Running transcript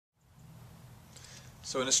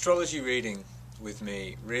So an astrology reading with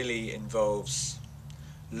me really involves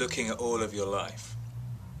looking at all of your life.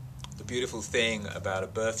 The beautiful thing about a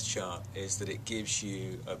birth chart is that it gives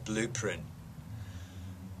you a blueprint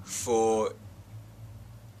for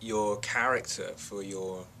your character, for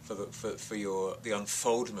the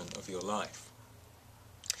unfoldment of your life.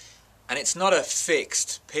 And it's not a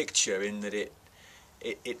fixed picture in that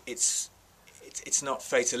it's not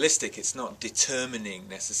fatalistic, it's not determining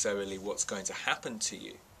necessarily what's going to happen to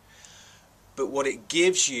you. But what it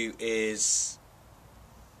gives you is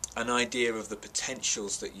an idea of the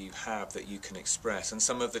potentials that you have that you can express, and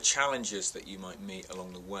some of the challenges that you might meet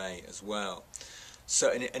along the way as well.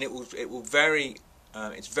 So, and it will vary.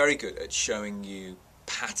 It's very good at showing you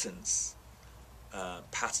patterns,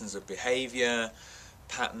 patterns of behaviour,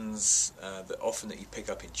 patterns that you pick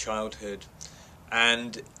up in childhood,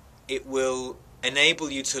 and it will enable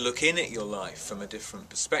you to look in at your life from a different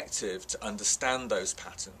perspective, to understand those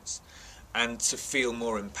patterns, and to feel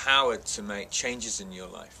more empowered to make changes in your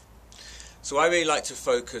life. So I really like to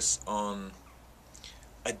focus on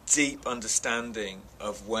a deep understanding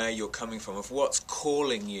of where you're coming from, of what's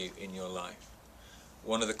calling you in your life.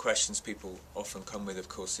 One of the questions people often come with, of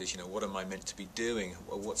course, is, what am I meant to be doing?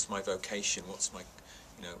 Or what's my vocation? What's my,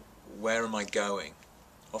 where am I going?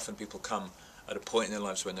 Often people come at a point in their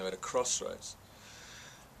lives when they're at a crossroads.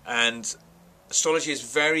 And astrology is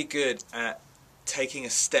very good at taking a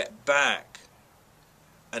step back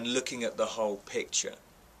and looking at the whole picture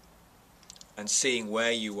and seeing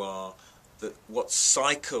where you are, what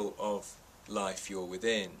cycle of life you're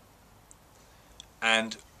within,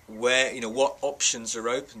 and where, what options are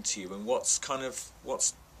open to you, and what's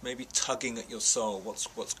maybe tugging at your soul,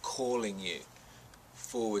 what's calling you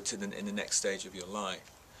forward to in the next stage of your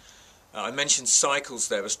life. I mentioned cycles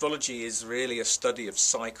there. Astrology is really a study of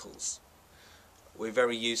cycles. We're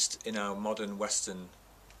very used in our modern Western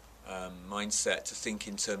mindset to think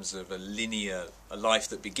in terms of a life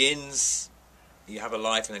that begins, you have a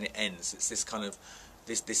life, and then it ends. It's this kind of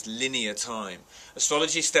this linear time.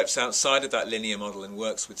 Astrology steps outside of that linear model and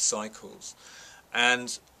works with cycles.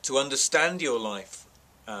 And to understand your life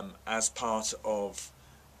as part of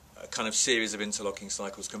a kind of series of interlocking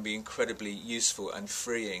cycles can be incredibly useful and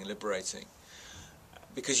freeing, liberating,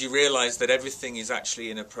 because you realize that everything is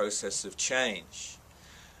actually in a process of change.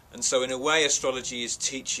 And so in a way, astrology is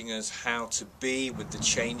teaching us how to be with the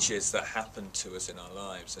changes that happen to us in our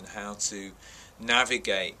lives, and how to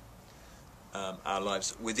navigate our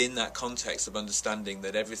lives within that context of understanding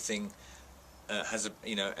that everything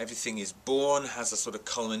everything is born, has a sort of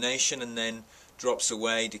culmination, and then drops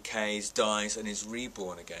away, decays, dies, and is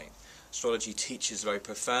reborn again. Astrology teaches very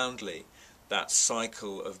profoundly that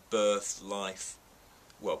cycle of birth, life,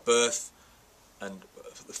 birth and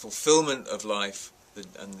the fulfillment of life,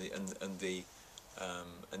 and the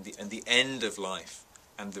end of life,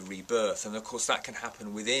 and the rebirth. And of course, that can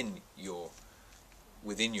happen within your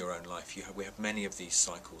own life. We have many of these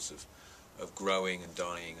cycles of growing and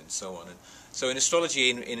dying and so on. And so in astrology,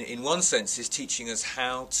 in one sense, is teaching us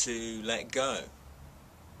how to let go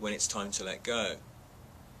when it's time to let go,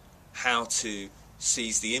 how to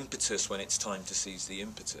seize the impetus when it's time to seize the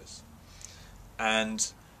impetus,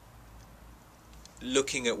 and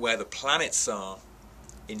looking at where the planets are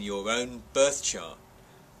in your own birth chart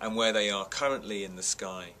and where they are currently in the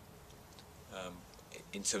sky,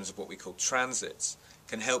 in terms of what we call transits,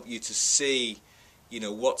 can help you to see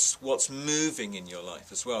what's moving in your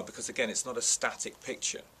life as well, because again, it's not a static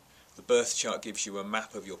picture. The birth chart gives you a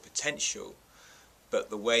map of your potential, but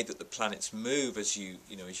the way that the planets move as you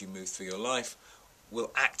move through your life will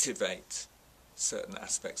activate certain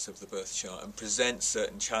aspects of the birth chart and present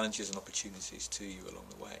certain challenges and opportunities to you along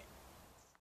the way.